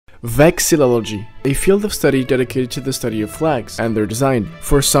vexillology, a field of study dedicated to the study of flags and their design.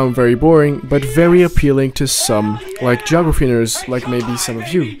 For some very boring, but very appealing to some, like geography nerds, like maybe some of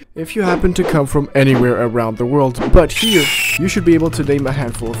you, if you happen to come from anywhere around the world. But here, you should be able to name a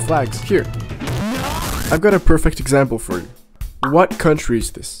handful of flags. Here, I've got a perfect example for you. What country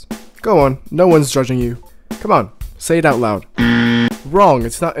is this? Go on, no one's judging you. Come on, say it out loud. Wrong,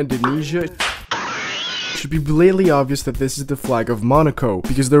 it's not Indonesia. It should be blatantly obvious that this is the flag of Monaco,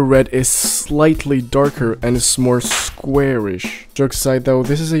 because the red is slightly darker and is more squarish. Jokes aside though,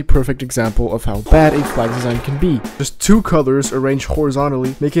 this is a perfect example of how bad a flag design can be. Just two colors arranged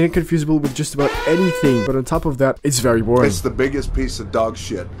horizontally, making it confusable with just about anything, but on top of that, it's very boring. It's the biggest piece of dog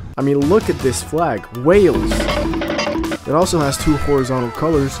shit. I mean, look at this flag, Wales. It also has two horizontal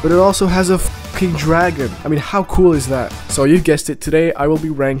colors, but it also has a fucking dragon. I mean, how cool is that? So you guessed it, today I will be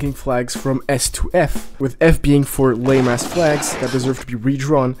ranking flags from S to F, with F being for lame-ass flags that deserve to be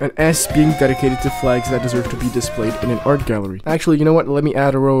redrawn, and S being dedicated to flags that deserve to be displayed in an art gallery. Actually, you know what? Let me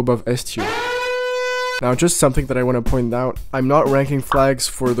add a row above S tier. Now, just something that I want to point out, I'm not ranking flags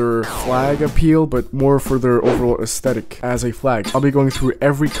for their flag appeal, but more for their overall aesthetic as a flag. I'll be going through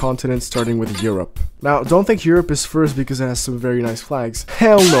every continent starting with Europe. Now, don't think Europe is first because it has some very nice flags.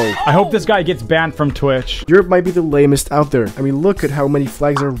 Hell no! I hope this guy gets banned from Twitch. Europe might be the lamest out there. I mean, look at how many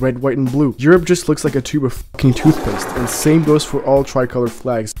flags are red, white, and blue. Europe just looks like a tube of fucking toothpaste, and same goes for all tricolor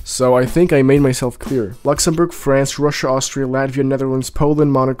flags. So I think I made myself clear. Luxembourg, France, Russia, Austria, Latvia, Netherlands,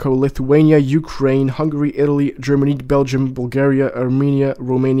 Poland, Monaco, Lithuania, Ukraine, Hungary, Italy, Germany, Belgium, Bulgaria, Armenia,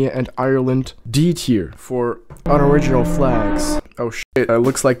 Romania, and Ireland. D tier for unoriginal flags. Oh shit, it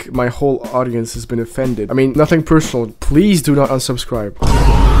looks like my whole audience has been offended. I mean, nothing personal. Please do not unsubscribe.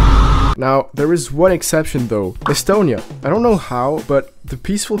 Now, there is one exception though. Estonia. I don't know how, but the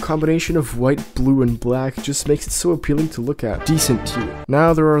peaceful combination of white, blue, and black just makes it so appealing to look at. Decent tier.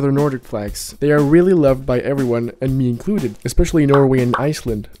 Now there are the Nordic flags. They are really loved by everyone, and me included. Especially Norway and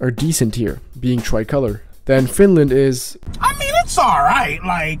Iceland are decent tier, being tricolor. Then Finland is... I mean, it's alright,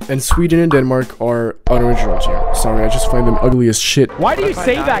 like... And Sweden and Denmark are unoriginal tier. Sorry, I just find them ugly as shit. Why do you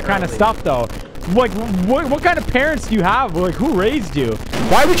say that kind of stuff, though? Like, what kind of parents do you have? Like, who raised you?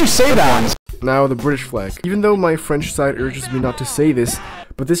 Why would you say that? Now, the British flag. Even though my French side urges me not to say this,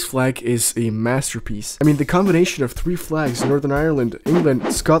 but this flag is a masterpiece. I mean, the combination of three flags, Northern Ireland,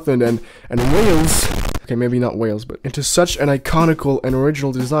 England, Scotland, and Wales... Okay, maybe not Wales, but into such an iconical and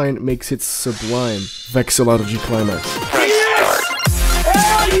original design makes it sublime. Vexillology climax. Yes!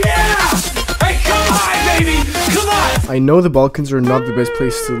 Hell yeah! Hey, come on, baby! Come on! I know the Balkans are not the best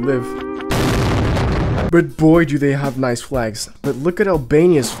place to live, but boy do they have nice flags. But look at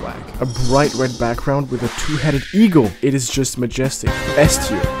Albania's flag. A bright red background with a two-headed eagle. It is just majestic. S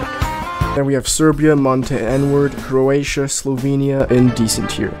tier. Then we have Serbia, Montenegro, Croatia, Slovenia, and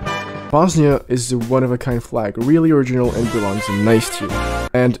decent tier. Bosnia is a one-of-a-kind flag, really original and belongs in nice tier.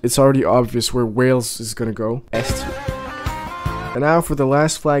 And it's already obvious where Wales is gonna go, S tier. And now for the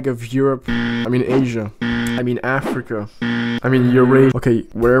last flag of Europe, I mean Asia, I mean Africa, I mean Eurasia. Okay,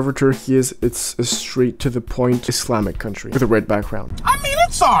 wherever Turkey is, it's a straight to the point Islamic country with a red background. I mean,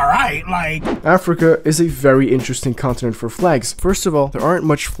 it's alright, like... Africa is a very interesting continent for flags. First of all, there aren't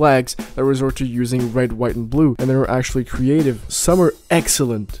much flags that resort to using red, white, and blue, and they're actually creative. Some are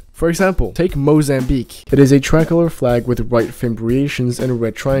excellent. For example, take Mozambique. It is a tricolor flag with white fimbriations and a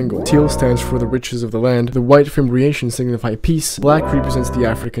red triangle. Teal stands for the riches of the land, the white fimbriations signify peace, black represents the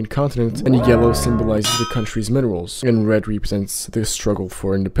African continent, and yellow symbolizes the country's minerals, and red represents the struggle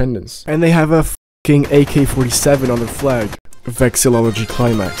for independence. And they have a fucking AK-47 on their flag. Vexillology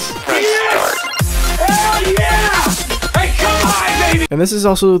climax. And this is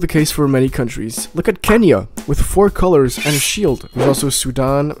also the case for many countries. Look at Kenya, with 4 colors and a shield. There's also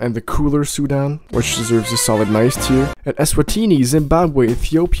Sudan and the cooler Sudan, which deserves a solid nice tier. And Eswatini, Zimbabwe,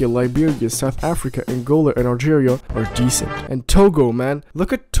 Ethiopia, Liberia, South Africa, Angola, and Algeria are decent. And Togo, man.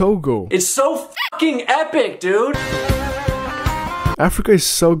 Look at Togo. It's so fucking epic, dude! Africa is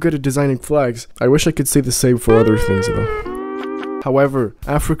so good at designing flags. I wish I could say the same for other things though. However,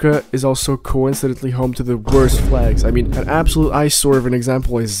 Africa is also coincidentally home to the worst flags. I mean, an absolute eyesore of an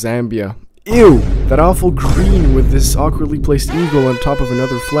example is Zambia. Ew! That awful green with this awkwardly placed eagle on top of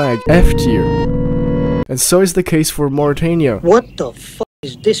another flag. F tier. And so is the case for Mauritania. What the fuck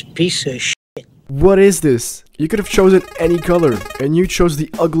is this piece of shit? What is this? You could have chosen any color, and you chose the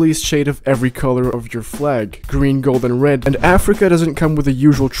ugliest shade of every color of your flag. Green, gold, and red. And Africa doesn't come with the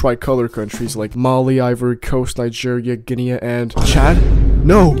usual tricolor countries like Mali, Ivory Coast, Nigeria, Guinea, and Chad?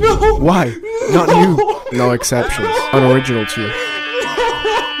 No! Why? Not you! No exceptions. Unoriginal tier.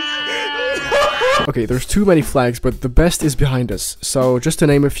 Okay, there's too many flags, but the best is behind us. So just to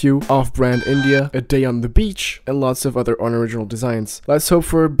name a few: Off-Brand India, A Day on the Beach, and lots of other unoriginal designs. Let's hope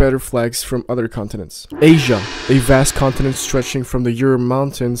for better flags from other continents. Asia, a vast continent stretching from the Ural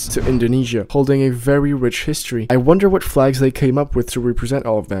Mountains to Indonesia, holding a very rich history. I wonder what flags they came up with to represent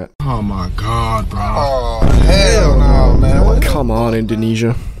all of that. Oh my god, bro. Oh, hell no, man. Come on,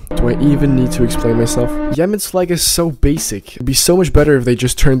 Indonesia. Do I even need to explain myself? Yemen's flag is so basic. It'd be so much better if they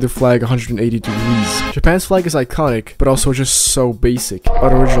just turned the flag 180 degrees. Japan's flag is iconic, but also just so basic.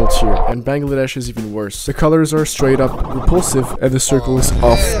 Unoriginal tier. And Bangladesh is even worse. The colors are straight up repulsive, and the circle is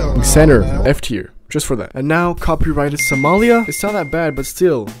off center. F tier. Just for that. And now, copyrighted Somalia? It's not that bad, but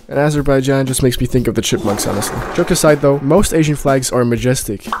still. And Azerbaijan just makes me think of the chipmunks, honestly. Joke aside though, most Asian flags are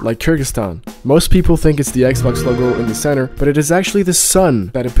majestic, like Kyrgyzstan. Most people think it's the Xbox logo in the center, but it is actually the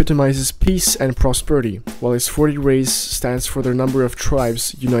sun that epitomizes peace and prosperity, while its 40 rays stands for the number of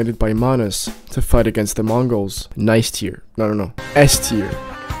tribes united by Manas to fight against the Mongols. Nice tier. No. S tier.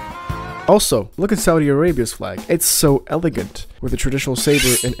 Also, look at Saudi Arabia's flag. It's so elegant, with a traditional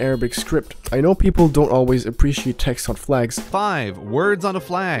saber in Arabic script. I know people don't always appreciate text on flags. 5 words on a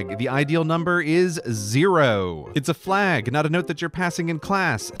flag. The ideal number is 0. It's a flag, not a note that you're passing in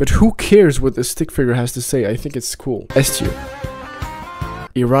class. But who cares what the stick figure has to say? I think it's cool. S tier.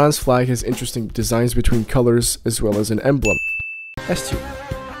 Iran's flag has interesting designs between colors as well as an emblem. S tier.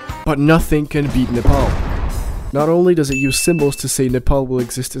 But nothing can beat Nepal. Not only does it use symbols to say Nepal will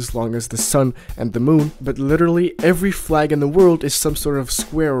exist as long as the sun and the moon, but literally every flag in the world is some sort of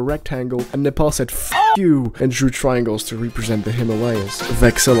square or rectangle, and Nepal said "F you" and drew triangles to represent the Himalayas.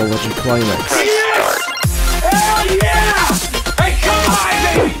 Vexillology climax. Hell yeah! Hey, come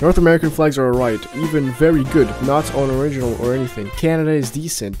on, baby! North American flags are alright, even very good, not unoriginal or anything. Canada is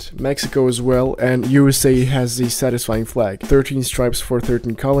decent, Mexico as well, and USA has a satisfying flag. 13 stripes for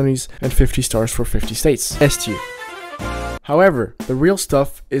 13 colonies, and 50 stars for 50 states. S tier. However, the real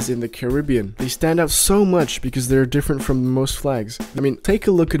stuff is in the Caribbean. They stand out so much because they're different from most flags. I mean, take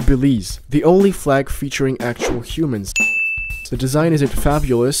a look at Belize, the only flag featuring actual humans. The design isn't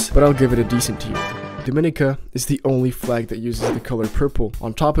fabulous, but I'll give it a decent tier. Dominica is the only flag that uses the color purple,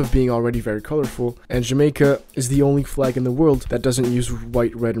 on top of being already very colorful, and Jamaica is the only flag in the world that doesn't use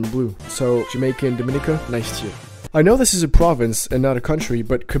white, red, and blue. So Jamaica and Dominica, nice tier. I know this is a province and not a country,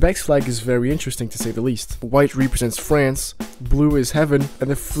 but Quebec's flag is very interesting to say the least. White represents France, blue is heaven, and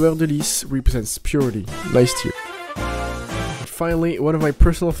the fleur de lis represents purity. Nice tier. Finally, one of my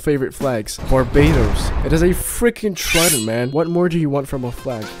personal favorite flags, Barbados. It has a freaking trident, man. What more do you want from a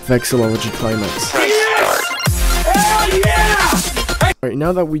flag? Vexillology climax. Hell yeah! Alright,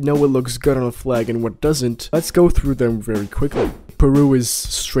 now that we know what looks good on a flag and what doesn't, let's go through them very quickly. Peru is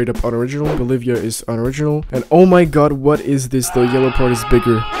straight up unoriginal, Bolivia is unoriginal, and oh my god, what is this? The yellow part is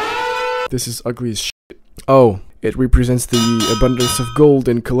bigger. This is ugly as shit. Oh, it represents the abundance of gold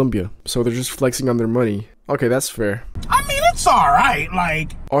in Colombia, so they're just flexing on their money. Okay, that's fair. I mean, it's alright,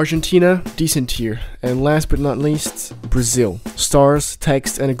 like... Argentina, decent tier. And last but not least, Brazil. Stars,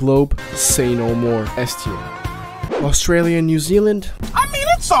 text, and a globe, say no more. S tier. Australia and New Zealand. I mean,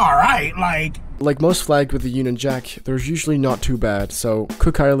 it's alright, like... Like most flags with the Union Jack, they're usually not too bad, so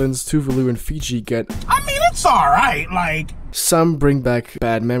Cook Islands, Tuvalu, and Fiji get... I mean, it's alright, like... Some bring back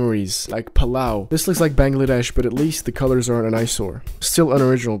bad memories, like Palau. This looks like Bangladesh, but at least the colors aren't an eyesore. Still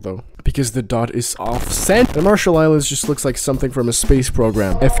unoriginal though, because the dot is off-center. The Marshall Islands just looks like something from a space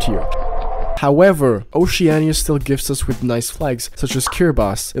program. F tier. However, Oceania still gifts us with nice flags, such as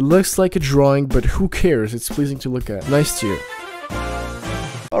Kiribati. It looks like a drawing, but who cares? It's pleasing to look at. Nice tier.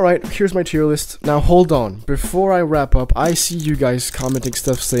 Alright, here's my tier list. Now hold on, before I wrap up, I see you guys commenting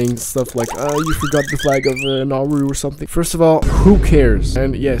stuff, saying stuff like, you forgot the flag of Nauru or something. First of all, who cares?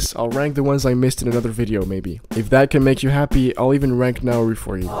 And yes, I'll rank the ones I missed in another video, maybe. If that can make you happy, I'll even rank Nauru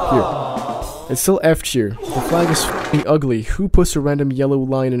for you. Here. It's still F tier. The flag is f***ing ugly. Who puts a random yellow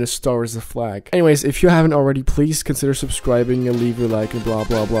line and a star as a flag? Anyways, if you haven't already, please consider subscribing and leave your like and blah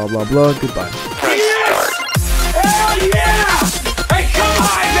blah blah blah blah. Goodbye.